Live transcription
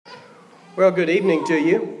Well, good evening to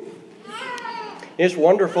you. It's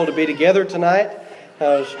wonderful to be together tonight. I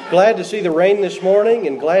was glad to see the rain this morning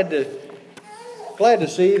and glad to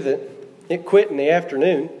see that it quit in the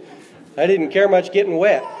afternoon. I didn't care much getting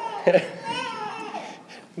wet.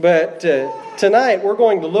 But tonight we're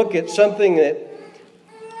going to look at something that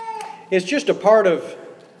is just a part of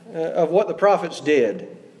what the prophets did.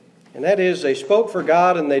 And that is, they spoke for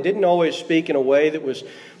God, and they didn't always speak in a way that was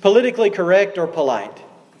politically correct or polite.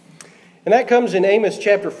 And that comes in Amos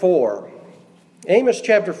chapter 4. Amos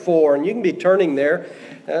chapter 4, and you can be turning there.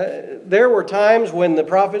 There were times when the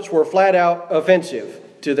prophets were flat out offensive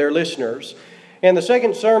to their listeners. And the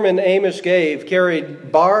second sermon Amos gave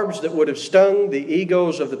carried barbs that would have stung the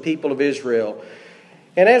egos of the people of Israel.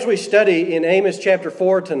 And as we study in Amos chapter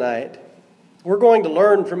 4 tonight, we're going to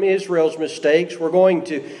learn from Israel's mistakes. We're going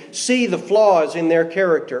to see the flaws in their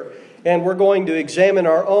character. And we're going to examine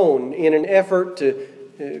our own in an effort to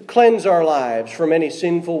cleanse our lives from any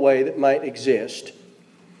sinful way that might exist.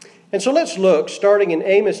 And so let's look, starting in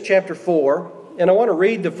Amos chapter 4, and I want to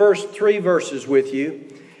read the first 3 verses with you.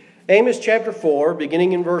 Amos chapter 4,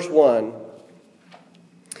 beginning in verse 1.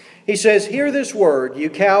 He says, "Hear this word,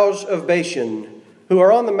 you cows of Bashan, who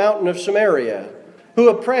are on the mountain of Samaria, who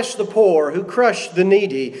oppress the poor, who crush the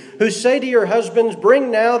needy, who say to your husbands,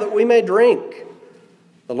 'Bring now that we may drink.'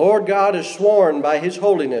 The Lord God has sworn by his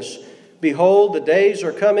holiness, behold, the days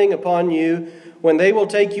are coming upon you when they will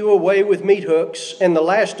take you away with meat hooks, and the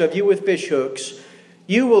last of you with fish hooks.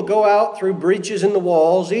 You will go out through breaches in the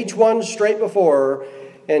walls, each one straight before her,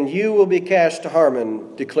 and you will be cast to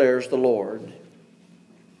Harmon, declares the Lord."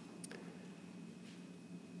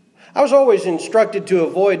 I was always instructed to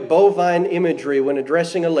avoid bovine imagery when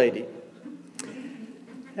addressing a lady.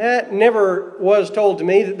 That never was told to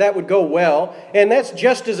me that would go well, and that's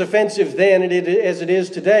just as offensive then as it is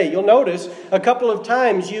today. You'll notice a couple of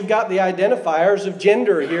times you've got the identifiers of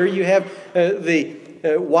gender here. You have the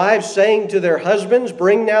wives saying to their husbands,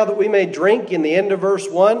 "Bring now that we may drink," in the end of verse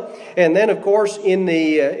 1, and then of course in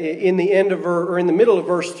the middle of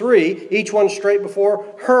verse 3, each one straight before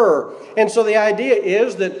her. And so the idea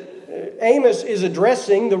is that Amos is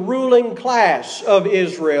addressing the ruling class of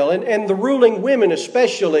Israel and the ruling women,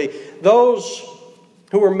 especially those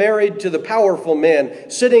who were married to the powerful men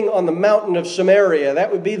sitting on the mountain of Samaria.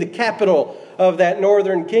 That would be the capital of that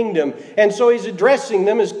northern kingdom. And so he's addressing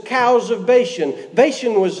them as cows of Bashan.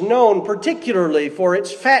 Bashan was known particularly for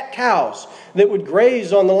its fat cows that would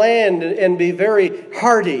graze on the land and be very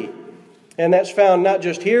hardy. And that's found not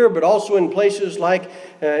just here, but also in places like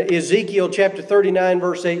Ezekiel chapter 39,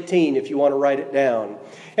 verse 18, if you want to write it down.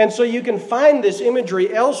 And so you can find this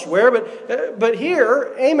imagery elsewhere, but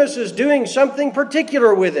here Amos is doing something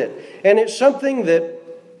particular with it. And it's something that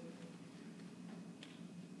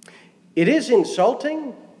it is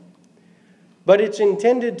insulting, but it's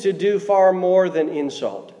intended to do far more than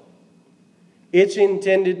insult. It's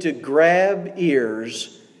intended to grab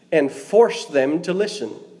ears and force them to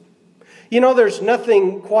listen. You know, there's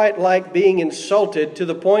nothing quite like being insulted to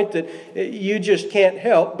the point that you just can't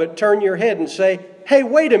help but turn your head and say, "Hey,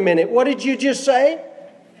 wait a minute, what did you just say?"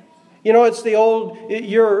 You know, it's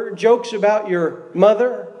your jokes about your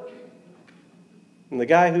mother and the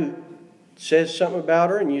guy who says something about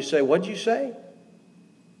her and you say, "What'd you say?"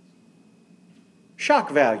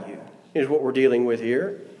 Shock value is what we're dealing with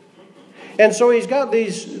here. And so he's got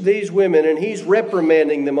these women and he's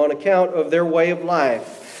reprimanding them on account of their way of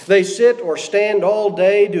life. They sit or stand all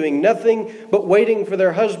day doing nothing but waiting for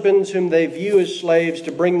their husbands, whom they view as slaves,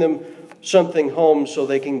 to bring them something home so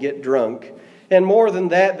they can get drunk. And more than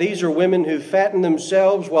that, these are women who fatten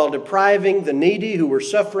themselves while depriving the needy who were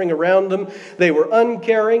suffering around them. They were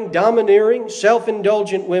uncaring, domineering,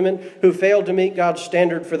 self-indulgent women who failed to meet God's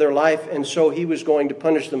standard for their life, and so he was going to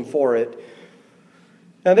punish them for it.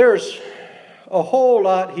 Now there's a whole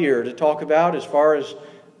lot here to talk about as far as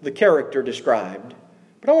the character described.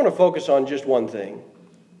 But I want to focus on just one thing.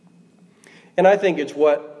 And I think it's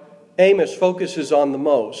what Amos focuses on the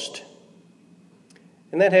most.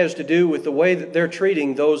 And that has to do with the way that they're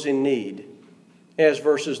treating those in need, as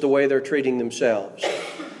versus the way they're treating themselves.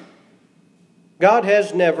 God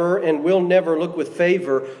has never and will never look with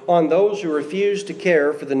favor on those who refuse to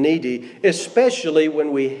care for the needy, especially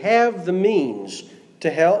when we have the means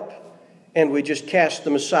to help and we just cast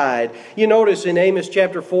them aside. You notice in Amos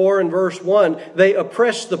chapter 4 and verse 1, they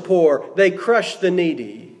oppress the poor, they crush the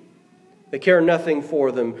needy. They care nothing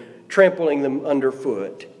for them, trampling them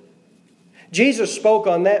underfoot. Jesus spoke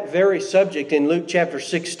on that very subject in Luke chapter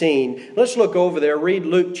 16. Let's look over there, read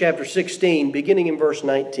Luke chapter 16, beginning in verse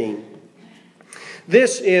 19.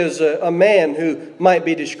 This is a man who might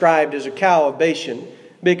be described as a cow of Bashan.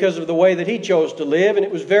 because of the way that he chose to live, and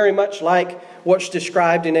it was very much like what's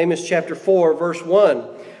described in Amos chapter 4, verse 1.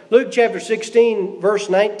 Luke chapter 16, verse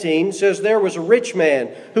 19 says, "There was a rich man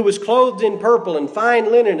who was clothed in purple and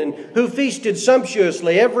fine linen, and who feasted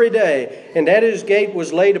sumptuously every day. And at his gate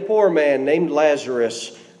was laid a poor man named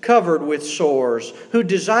Lazarus, covered with sores, who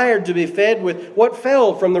desired to be fed with what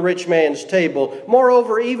fell from the rich man's table.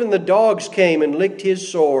 Moreover, even the dogs came and licked his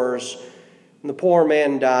sores. And the poor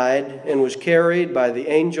man died and was carried by the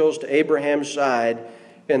angels to Abraham's side.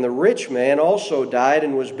 And the rich man also died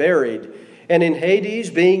and was buried. And in Hades,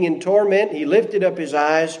 being in torment, he lifted up his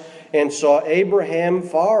eyes and saw Abraham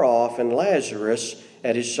far off and Lazarus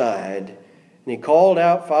at his side. And he called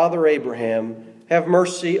out, 'Father Abraham, have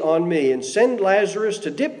mercy on me, and send Lazarus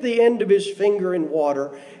to dip the end of his finger in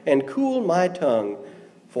water and cool my tongue,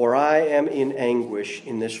 for I am in anguish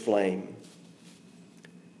in this flame.'"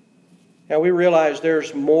 Now we realize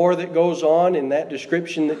there's more that goes on in that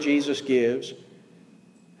description that Jesus gives.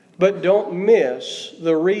 But don't miss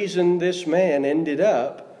the reason this man ended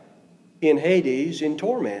up in Hades in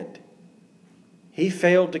torment. He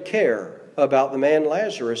failed to care about the man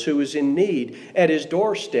Lazarus, who was in need, at his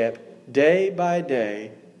doorstep day by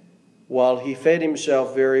day, while he fed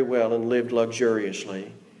himself very well and lived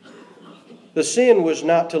luxuriously. The sin was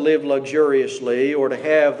not to live luxuriously or to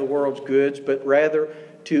have the world's goods, but rather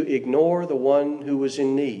to ignore the one who was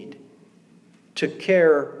in need, to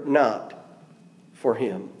care not for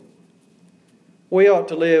him. We ought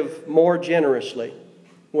to live more generously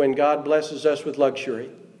when God blesses us with luxury.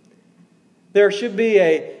 There should be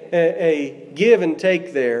a give and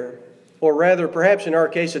take there, or rather, perhaps in our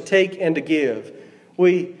case, a take and a give.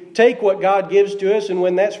 We take what God gives to us, and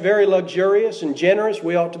when that's very luxurious and generous,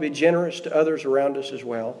 we ought to be generous to others around us as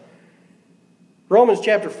well. Romans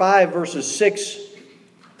chapter 5, verses 6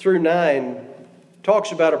 through 9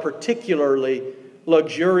 talks about a particularly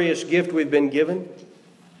luxurious gift we've been given.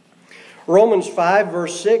 Romans 5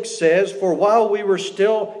 verse 6 says, "For while we were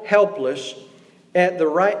still helpless, at the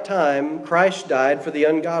right time Christ died for the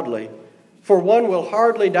ungodly. For one will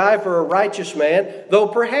hardly die for a righteous man, though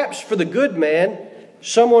perhaps for the good man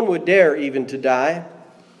someone would dare even to die.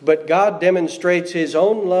 But God demonstrates His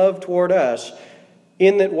own love toward us,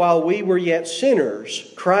 in that while we were yet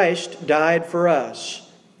sinners, Christ died for us.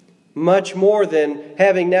 Much more than,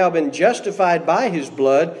 having now been justified by His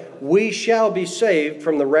blood, we shall be saved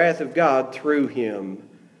from the wrath of God through Him."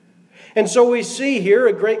 And so we see here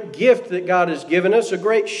a great gift that God has given us, a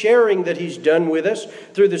great sharing that He's done with us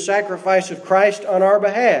through the sacrifice of Christ on our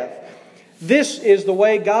behalf. This is the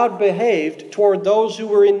way God behaved toward those who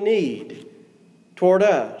were in need, toward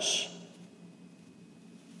us.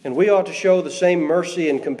 And we ought to show the same mercy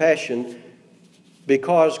and compassion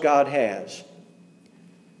because God has.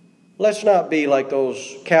 Let's not be like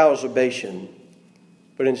those cows of Bashan,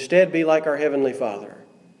 but instead be like our Heavenly Father,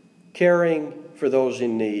 caring for those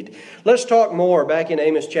in need. Let's talk more back in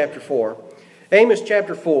Amos chapter 4. Amos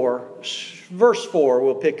chapter 4, verse 4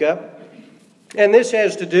 we'll pick up. And this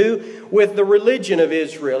has to do with the religion of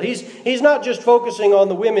Israel. He's not just focusing on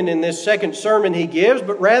the women in this second sermon he gives,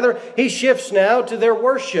 but rather he shifts now to their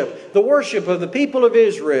worship, the worship of the people of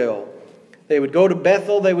Israel. They would go to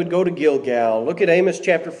Bethel, they would go to Gilgal. Look at Amos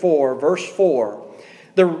chapter 4, verse 4.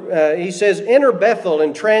 He says, "Enter Bethel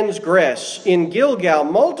and transgress. In Gilgal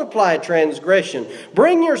multiply transgression.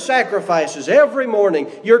 Bring your sacrifices every morning,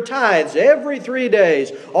 your tithes every 3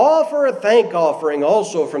 days. Offer a thank offering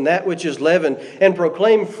also from that which is leavened, and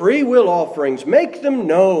proclaim free will offerings. Make them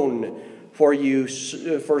known, for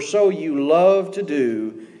so you love to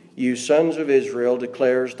do, you sons of Israel,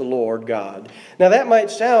 declares the Lord God." Now that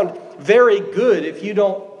might sound very good if you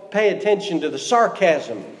don't pay attention to the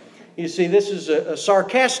sarcasm. You see, this is a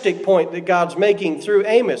sarcastic point that God's making through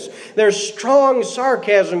Amos. There's strong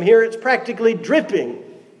sarcasm here. It's practically dripping.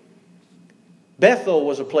 Bethel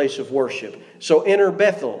was a place of worship. So enter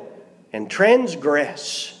Bethel and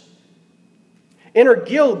transgress. Enter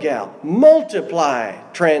Gilgal. Multiply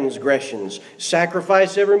transgressions.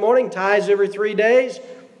 Sacrifice every morning. Tithes every 3 days.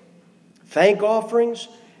 Thank offerings.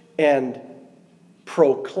 And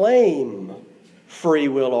proclaim free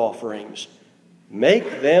will offerings.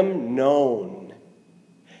 Make them known.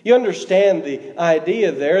 You understand the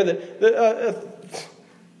idea there that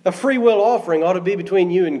a free will offering ought to be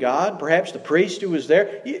between you and God. Perhaps the priest who was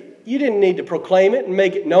there. You didn't need to proclaim it and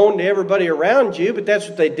make it known to everybody around you, but that's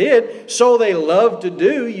what they did. So they loved to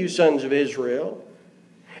do, you sons of Israel.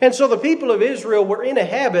 And so the people of Israel were in a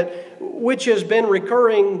habit which has been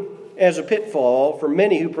recurring as a pitfall for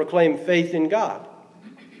many who proclaim faith in God.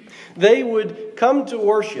 They would come to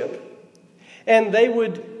worship, and they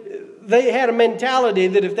They had a mentality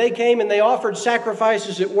that if they came and they offered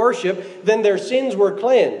sacrifices at worship, then their sins were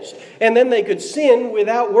cleansed. And then they could sin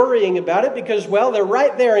without worrying about it because, well, they're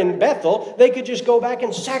right there in Bethel. They could just go back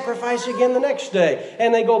and sacrifice again the next day.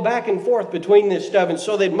 And they go back and forth between this stuff. And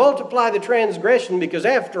so they'd multiply the transgression because,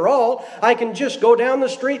 after all, I can just go down the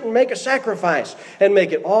street and make a sacrifice and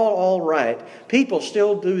make it all right. People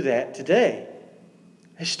still do that today.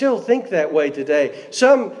 They still think that way today.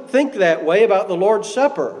 Some think that way about the Lord's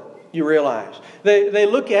Supper. You realize. They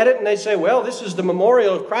look at it and they say, well, this is the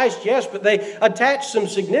memorial of Christ, yes, but they attach some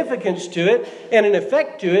significance to it and an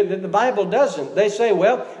effect to it that the Bible doesn't. They say,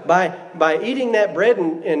 well, by eating that bread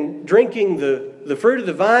and drinking the fruit of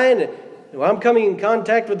the vine, well, I'm coming in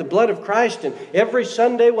contact with the blood of Christ, and every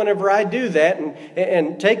Sunday whenever I do that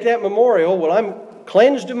and take that memorial, well, I'm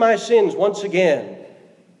cleansed of my sins once again.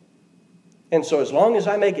 And so as long as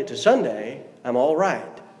I make it to Sunday, I'm all right.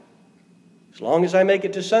 As long as I make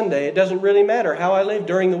it to Sunday, it doesn't really matter how I live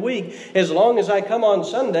during the week. As long as I come on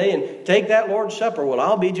Sunday and take that Lord's Supper, well,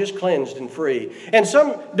 I'll be just cleansed and free. And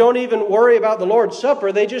some don't even worry about the Lord's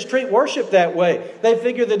Supper. They just treat worship that way. They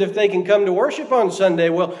figure that if they can come to worship on Sunday,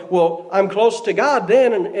 well, I'm close to God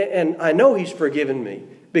then, and I know He's forgiven me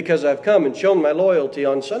because I've come and shown my loyalty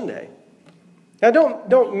on Sunday. Now,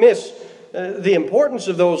 don't miss the importance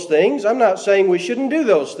of those things. I'm not saying we shouldn't do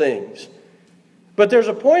those things. But there's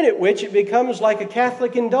a point at which it becomes like a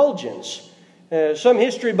Catholic indulgence. Some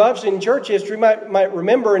history buffs in church history might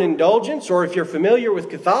remember an indulgence, or if you're familiar with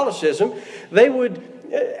Catholicism, they would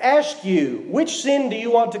ask you, which sin do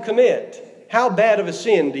you want to commit? How bad of a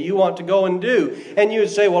sin do you want to go and do? And you would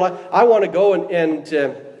say, well, I want to go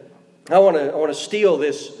and I want to steal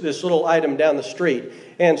this little item down the street.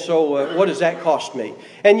 And so what does that cost me?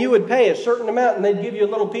 And you would pay a certain amount, and they'd give you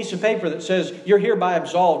a little piece of paper that says, you're hereby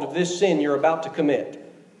absolved of this sin you're about to commit.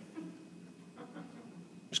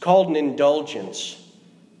 It's called an indulgence,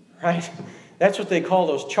 right? That's what they call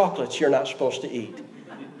those chocolates you're not supposed to eat.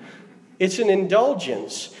 It's an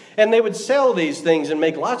indulgence. And they would sell these things and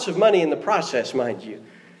make lots of money in the process, mind you.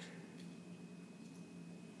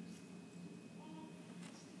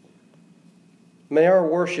 May our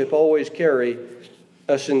worship always carry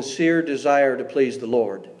a sincere desire to please the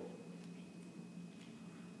Lord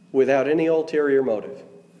without any ulterior motive.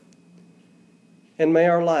 And may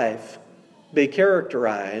our life be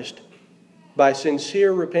characterized by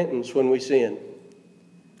sincere repentance when we sin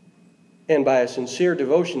and by a sincere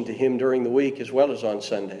devotion to Him during the week as well as on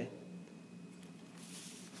Sunday.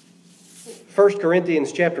 1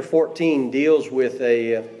 Corinthians chapter 14 deals with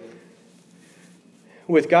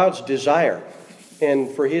God's desire and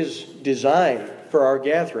for His design for our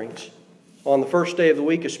gatherings, on the first day of the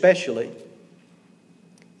week especially.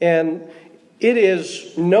 And it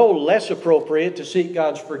is no less appropriate to seek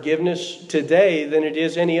God's forgiveness today than it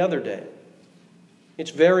is any other day.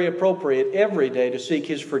 It's very appropriate every day to seek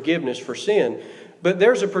His forgiveness for sin. But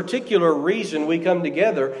there's a particular reason we come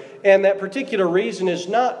together, and that particular reason is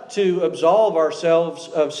not to absolve ourselves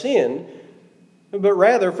of sin, but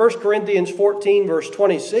rather 1 Corinthians 14 verse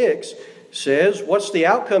 26 says, what's the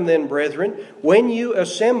outcome then, brethren? When you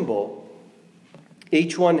assemble,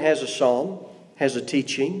 each one has a psalm, has a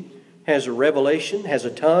teaching, has a revelation, has a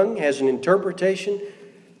tongue, has an interpretation.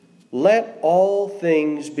 Let all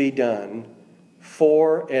things be done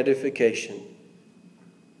for edification.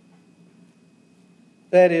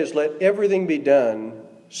 That is, let everything be done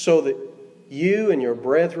so that you and your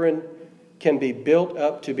brethren can be built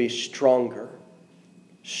up to be stronger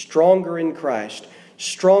in Christ,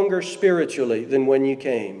 stronger spiritually than when you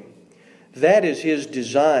came. That is His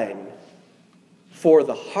design for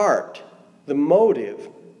the heart, the motive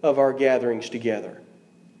of our gatherings together.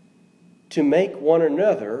 To make one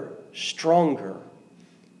another stronger,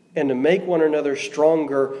 and to make one another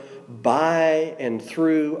stronger by and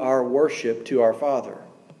through our worship to our Father.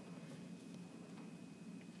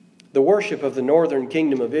 The worship of the northern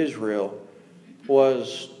kingdom of Israel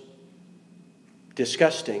was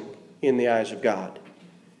disgusting in the eyes of God.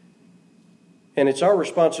 And it's our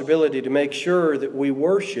responsibility to make sure that we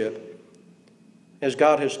worship as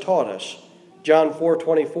God has taught us. John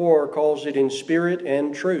 4:24 calls it in spirit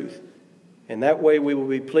and truth. And that way we will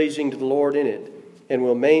be pleasing to the Lord in it, and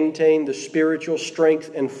will maintain the spiritual strength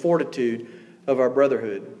and fortitude of our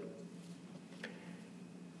brotherhood.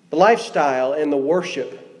 The lifestyle and the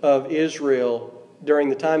worship of Israel during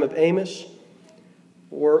the time of Amos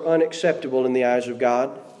were unacceptable in the eyes of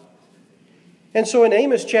God. And so in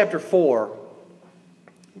Amos chapter 4,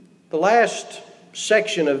 the last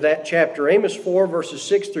section of that chapter, Amos 4 verses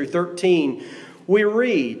 6 through 13, we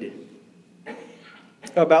read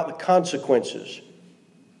about the consequences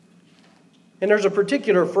And there's a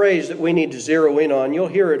particular phrase that we need to zero in on. You'll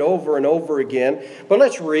hear it over and over again. But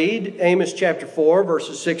let's read Amos chapter 4,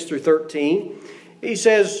 verses 6 through 13. He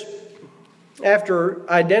says, after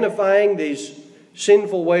identifying these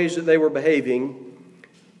sinful ways that they were behaving,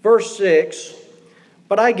 verse 6,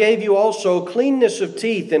 "But I gave you also cleanness of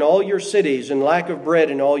teeth in all your cities and lack of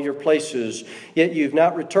bread in all your places, yet you've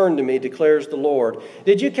not returned to me, declares the Lord."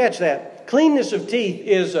 Did you catch that? Cleanness of teeth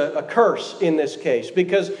is a curse in this case,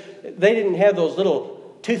 because they didn't have those little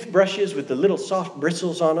toothbrushes with the little soft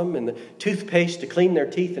bristles on them and the toothpaste to clean their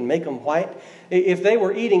teeth and make them white. If they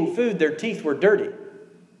were eating food, their teeth were dirty.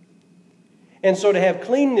 And so to have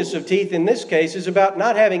cleanness of teeth in this case is about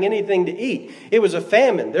not having anything to eat. It was a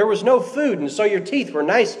famine. There was no food, and so your teeth were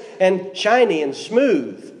nice and shiny and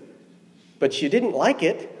smooth. But you didn't like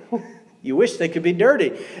it. You wish they could be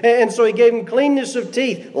dirty. And so he gave them cleanness of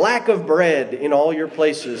teeth, lack of bread in all your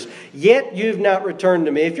places. Yet you've not returned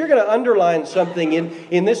to me. If you're going to underline something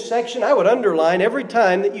in this section, I would underline every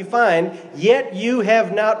time that you find, "Yet you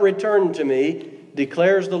have not returned to me,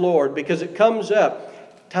 declares the Lord," because it comes up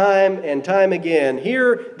time and time again.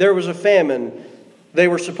 Here there was a famine. They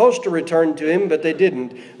were supposed to return to him, but they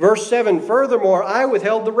didn't. Verse 7, "Furthermore, I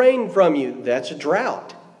withheld the rain from you." That's a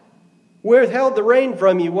drought. "Withheld the rain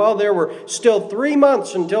from you while there were still 3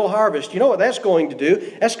 months until harvest." You know what that's going to do?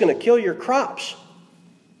 That's going to kill your crops.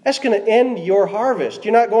 That's going to end your harvest.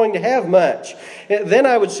 You're not going to have much. "Then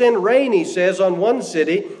I would send rain," he says, "on one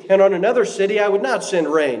city, and on another city I would not send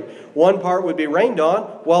rain. One part would be rained on,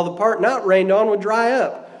 while the part not rained on would dry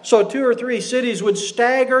up. So 2 or 3 cities would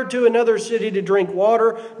stagger to another city to drink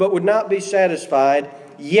water, but would not be satisfied.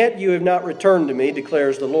 Yet you have not returned to me,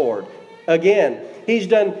 declares the Lord." Again, he's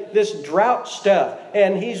done this drought stuff,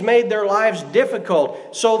 and he's made their lives difficult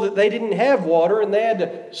so that they didn't have water and they had to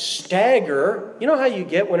stagger. You know how you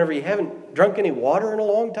get whenever you haven't drunk any water in a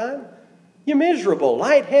long time? You're miserable,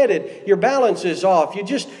 lightheaded, your balance is off, you're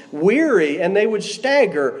just weary, and they would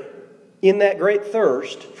stagger in that great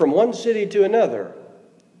thirst from one city to another.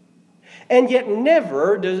 And yet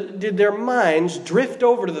never did their minds drift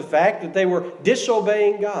over to the fact that they were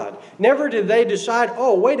disobeying God. Never did they decide,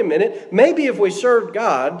 "Oh, wait a minute, maybe if we served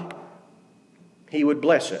God, He would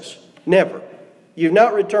bless us." Never. "You've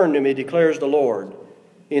not returned to me, declares the Lord,"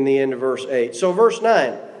 in the end of verse 8. So verse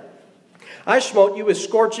 9, "I smote you with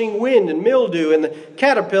scorching wind and mildew, and the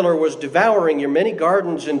caterpillar was devouring your many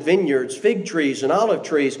gardens and vineyards, fig trees and olive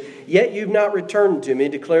trees, yet you've not returned to me,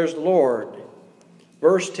 declares the Lord."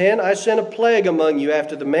 Verse 10, "I sent a plague among you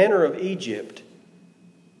after the manner of Egypt."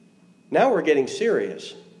 Now we're getting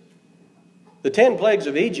serious. The 10 plagues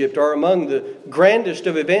of Egypt are among the grandest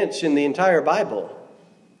of events in the entire Bible.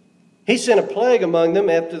 He sent a plague among them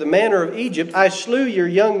after the manner of Egypt. "I slew your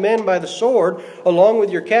young men by the sword, along with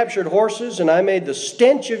your captured horses, and I made the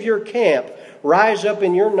stench of your camp rise up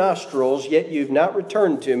in your nostrils, yet you've not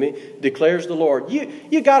returned to me, declares the Lord."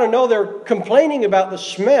 You got to know they're complaining about the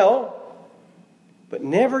smell, but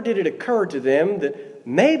never did it occur to them that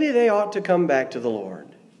maybe they ought to come back to the Lord.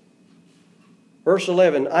 Verse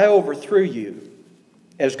 11, "I overthrew you,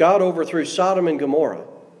 as God overthrew Sodom and Gomorrah,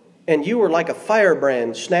 and you were like a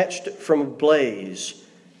firebrand snatched from a blaze.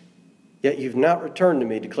 Yet you've not returned to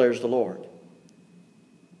me, declares the Lord."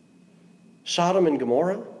 Sodom and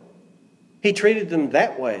Gomorrah? He treated them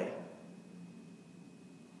that way.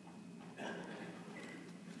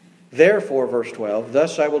 "Therefore," verse 12,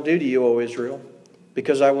 "thus I will do to you, O Israel,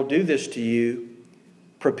 because I will do this to you.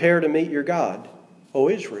 Prepare to meet your God, O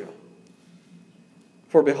Israel.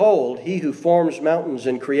 For behold, he who forms mountains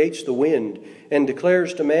and creates the wind and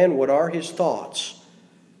declares to man what are his thoughts.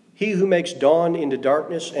 He who makes dawn into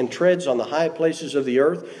darkness and treads on the high places of the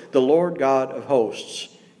earth, the Lord God of hosts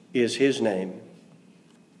is his name."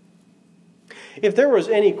 If there was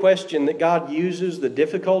any question that God uses the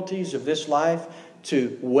difficulties of this life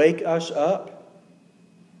to wake us up,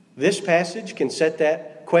 this passage can set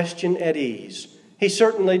that question at ease. He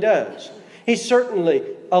certainly does. He certainly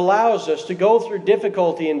allows us to go through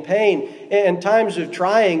difficulty and pain and times of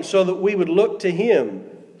trying so that we would look to Him,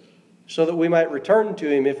 so that we might return to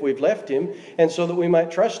Him if we've left Him, and so that we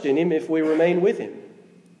might trust in Him if we remain with Him.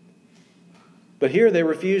 But here they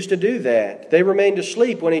refused to do that. They remained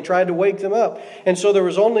asleep when He tried to wake them up. And so there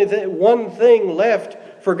was only one thing left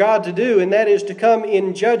for God to do, and that is to come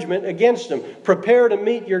in judgment against them. Prepare to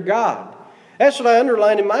meet your God. That's what I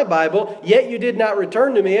underlined in my Bible. "Yet you did not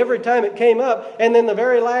return to me," every time it came up. And then the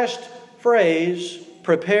very last phrase,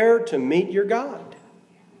 "prepare to meet your God."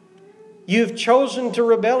 You've chosen to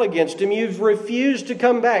rebel against Him. You've refused to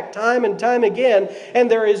come back time and time again.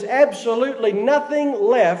 And there is absolutely nothing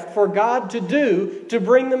left for God to do to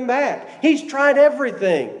bring them back. He's tried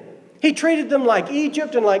everything. He treated them like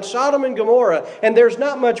Egypt and like Sodom and Gomorrah, and there's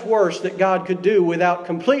not much worse that God could do without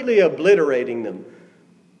completely obliterating them.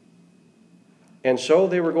 And so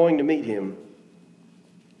they were going to meet him.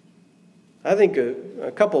 I think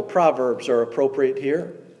a couple proverbs are appropriate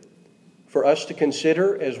here for us to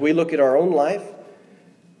consider as we look at our own life.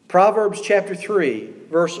 Proverbs chapter 3,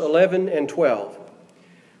 verse 11 and 12.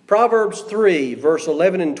 Proverbs 3, verse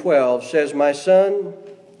 11 and 12 says, "My son,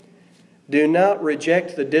 do not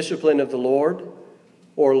reject the discipline of the Lord,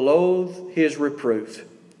 or loathe his reproof.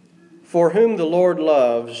 For whom the Lord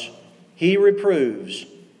loves, he reproves,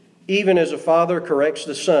 even as a father corrects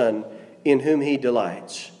the son in whom he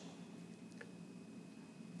delights."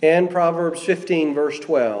 And Proverbs 15, verse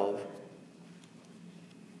 12.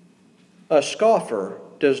 "A scoffer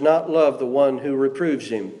does not love the one who reproves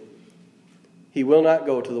him. He will not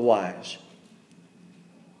go to the wise."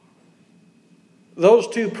 Those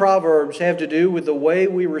two proverbs have to do with the way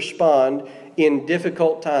we respond in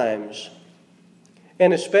difficult times,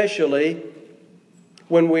 and especially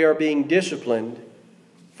when we are being disciplined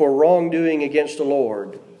for wrongdoing against the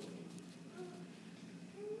Lord.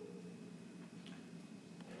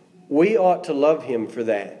 We ought to love him for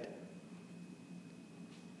that.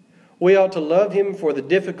 We ought to love him for the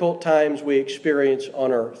difficult times we experience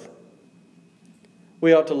on earth.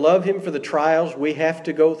 We ought to love him for the trials we have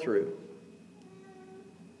to go through.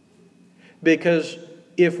 Because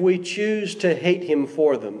if we choose to hate him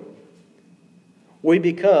for them, we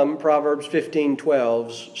become Proverbs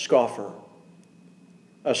 15:12's scoffer.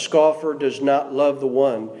 A scoffer does not love the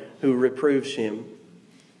one who reproves him.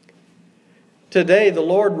 Today, the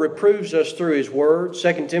Lord reproves us through his word.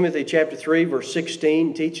 2 Timothy chapter 3, verse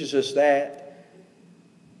 16 teaches us that.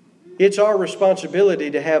 It's our responsibility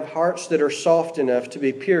to have hearts that are soft enough to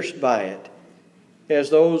be pierced by it, as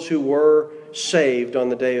those who were saved on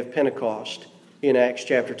the day of Pentecost in Acts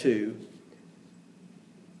chapter 2.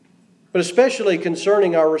 But especially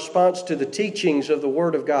concerning our response to the teachings of the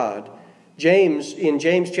Word of God, James, in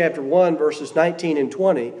James chapter 1, verses 19 and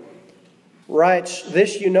 20, writes,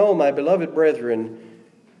 "This you know, my beloved brethren,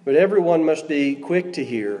 but everyone must be quick to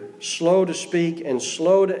hear, slow to speak, and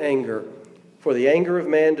slow to anger, for the anger of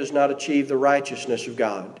man does not achieve the righteousness of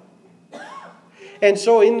God." And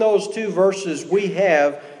so in those two verses we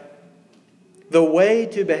have the way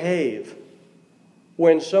to behave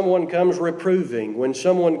when someone comes reproving, when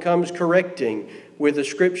someone comes correcting with the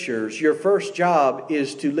Scriptures. Your first job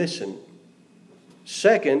is to listen.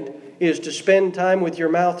 Second is to spend time with your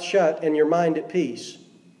mouth shut and your mind at peace.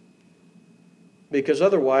 Because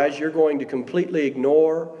otherwise you're going to completely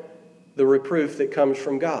ignore the reproof that comes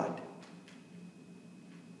from God.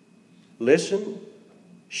 Listen,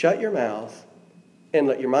 shut your mouth, and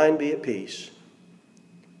let your mind be at peace.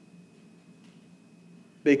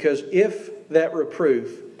 Because if that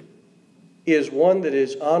reproof is one that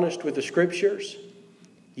is honest with the Scriptures,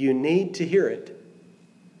 you need to hear it.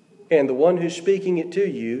 And the one who's speaking it to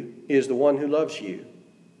you is the one who loves you.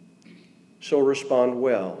 So respond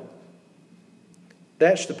well.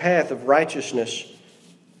 That's the path of righteousness,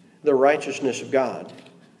 the righteousness of God.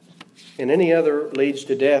 And any other leads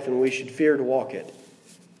to death, and we should fear to walk it.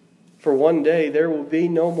 For one day there will be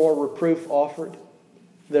no more reproof offered.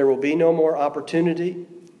 There will be no more opportunity.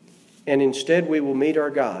 And instead we will meet our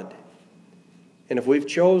God. And if we've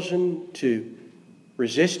chosen to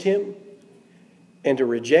resist him and to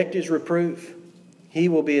reject his reproof, he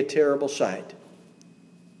will be a terrible sight.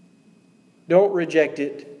 Don't reject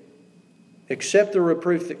it. Accept the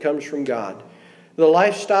reproof that comes from God. The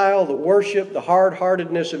lifestyle, the worship, the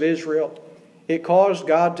hard-heartedness of Israel, it caused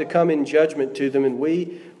God to come in judgment to them, and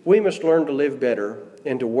we must learn to live better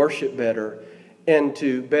and to worship better and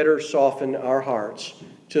to better soften our hearts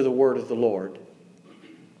to the word of the Lord.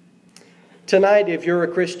 Tonight, if you're a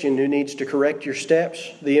Christian who needs to correct your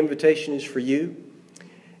steps, the invitation is for you.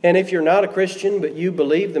 And if you're not a Christian, but you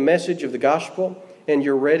believe the message of the gospel and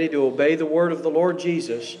you're ready to obey the word of the Lord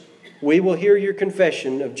Jesus, we will hear your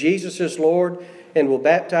confession of Jesus as Lord and will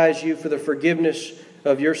baptize you for the forgiveness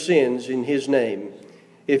of your sins in his name.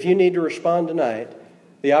 If you need to respond tonight,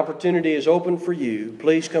 the opportunity is open for you.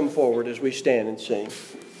 Please come forward as we stand and sing.